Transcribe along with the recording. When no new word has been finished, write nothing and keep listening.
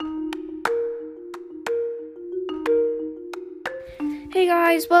Hey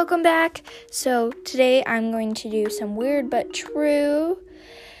guys, welcome back. So today I'm going to do some weird but true,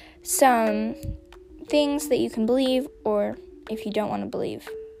 some things that you can believe, or if you don't want to believe,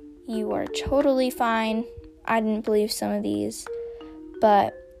 you are totally fine. I didn't believe some of these,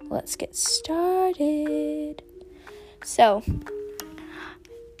 but let's get started. So,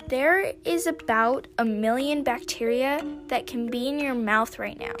 there is about 1 million bacteria that can be in your mouth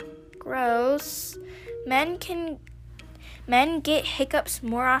right now. Gross. Men get hiccups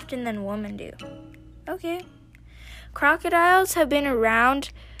more often than women do. Okay. Crocodiles have been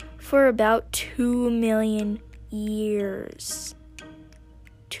around for about 2 million years.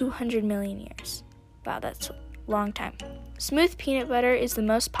 200 million years. Wow, that's a long time. Smooth peanut butter is the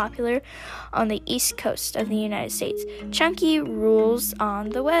most popular on the East Coast of the United States. Chunky rules on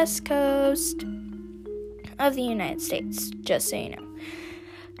the West Coast of the United States, just so you know.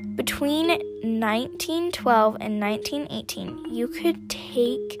 Between 1912 and 1918, you could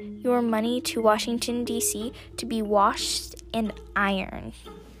take your money to Washington, D.C. to be washed and ironed.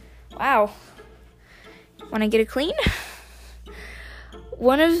 Wow. Want to get it clean?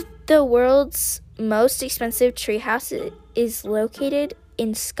 One of the world's most expensive tree houses is located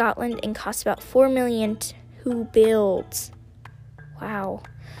in Scotland and costs about $4 million to build. Wow.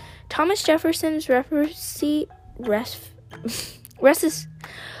 Thomas Jefferson's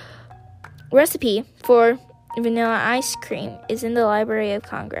recipe for vanilla ice cream is in the Library of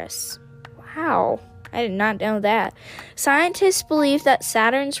Congress. Wow, I did not know that. Scientists believe that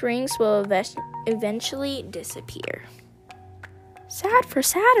Saturn's rings will eventually disappear. Sad for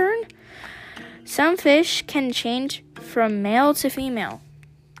Saturn. Some fish can change from male to female.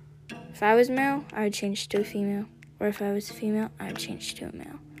 If I was male, I would change to a female. Or if I was a female, I would change to a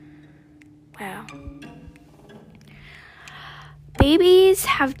male. Wow. Babies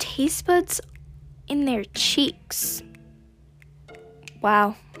have taste buds in their cheeks.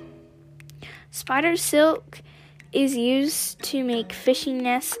 Wow. Spider silk is used to make fishing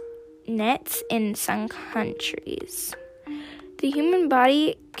nets in some countries. The human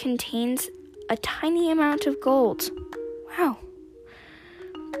body contains a tiny amount of gold. Wow.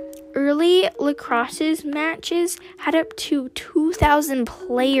 Early lacrosse matches had up to 2,000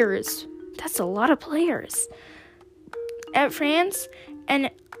 players. That's a lot of players. At France,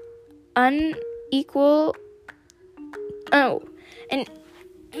 an annual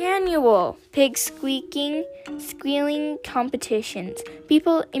pig squealing competitions.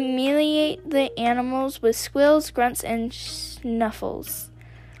 People emulate the animals with squeals, grunts, and snuffles.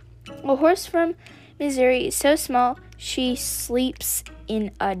 A horse from Missouri is so small she sleeps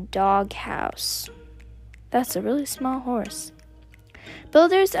in a doghouse. That's a really small horse.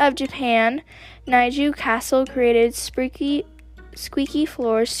 Builders of Japan, Niju Castle created squeaky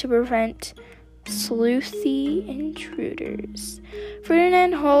floors to prevent sleuthy intruders.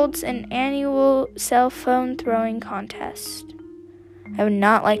 Ferdinand holds an annual cell phone throwing contest. I would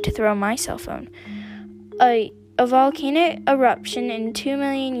not like to throw my cell phone. A volcanic eruption 2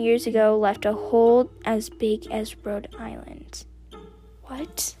 million years ago left a hole as big as Rhode Island.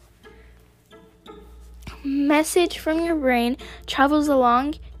 What? Message from your brain travels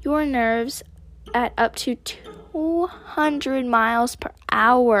along your nerves at up to 200 miles per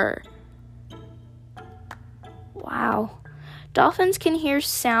hour. Wow. Dolphins can hear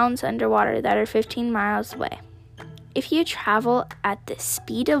sounds underwater that are 15 miles away. If you travel at the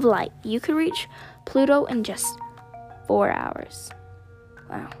speed of light, you could reach Pluto in just 4 hours.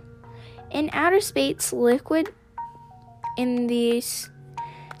 Wow. In outer space, liquid in the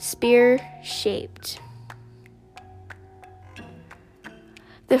spear-shaped.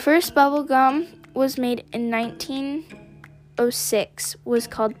 The first bubble gum was made in 1906. Was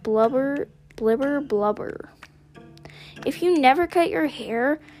called Blubber. If you never cut your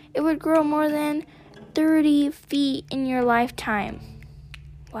hair, it would grow more than 30 feet in your lifetime.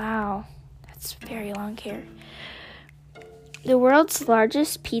 Wow, that's very long hair. The world's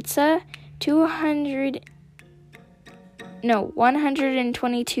largest pizza,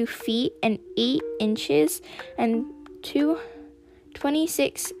 122 feet and 8 inches, and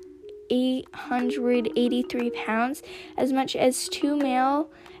 883 pounds, as much as 2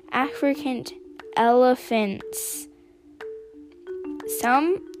 male African elephants.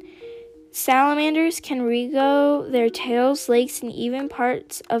 Some salamanders can regrow their tails, legs, and even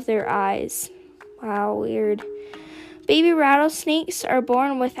parts of their eyes. Wow, weird. Baby rattlesnakes are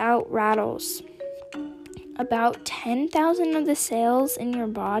born without rattles. About 10,000 of the cells in your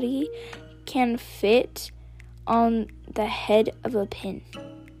body can fit on the head of a pin.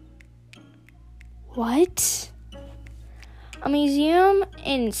 What? A museum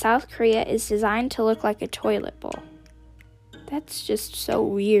in South Korea is designed to look like a toilet bowl. That's just so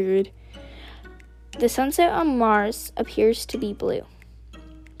weird. The sunset on Mars appears to be blue.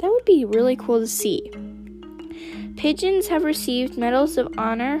 That would be really cool to see. Pigeons have received medals of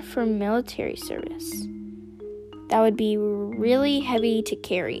honor for military service. That would be really heavy to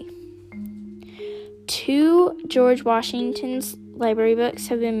carry. 2 George Washington's library books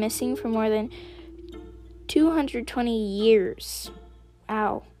have been missing for more than 220 years.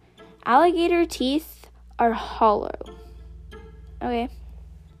 Wow. Alligator teeth are hollow. Okay.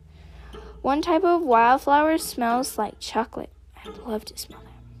 1 type of wildflower smells like chocolate. I'd love to smell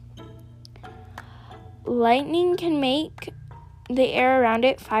that. Lightning can make the air around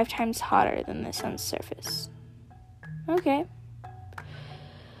it 5 times hotter than the sun's surface. Okay.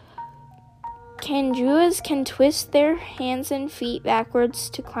 Kangaroos can twist their hands and feet backwards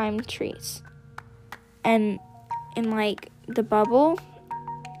to climb trees. And in, the bubble,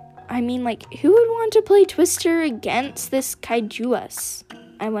 who would want to play Twister against this Kaijuas?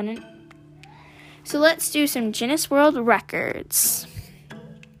 I wouldn't. So let's do some Guinness World Records.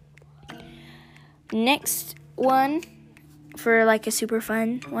 Next one, for a super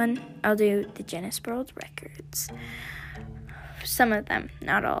fun one, I'll do the Guinness World Records. Some of them,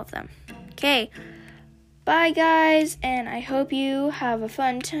 not all of them. Okay, bye guys, and I hope you have a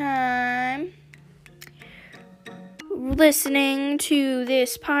fun time listening to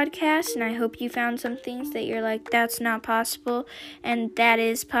this podcast, and I hope you found some things that you're like, that's not possible, and that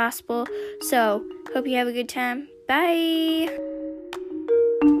is possible. So, hope you have a good time. Bye!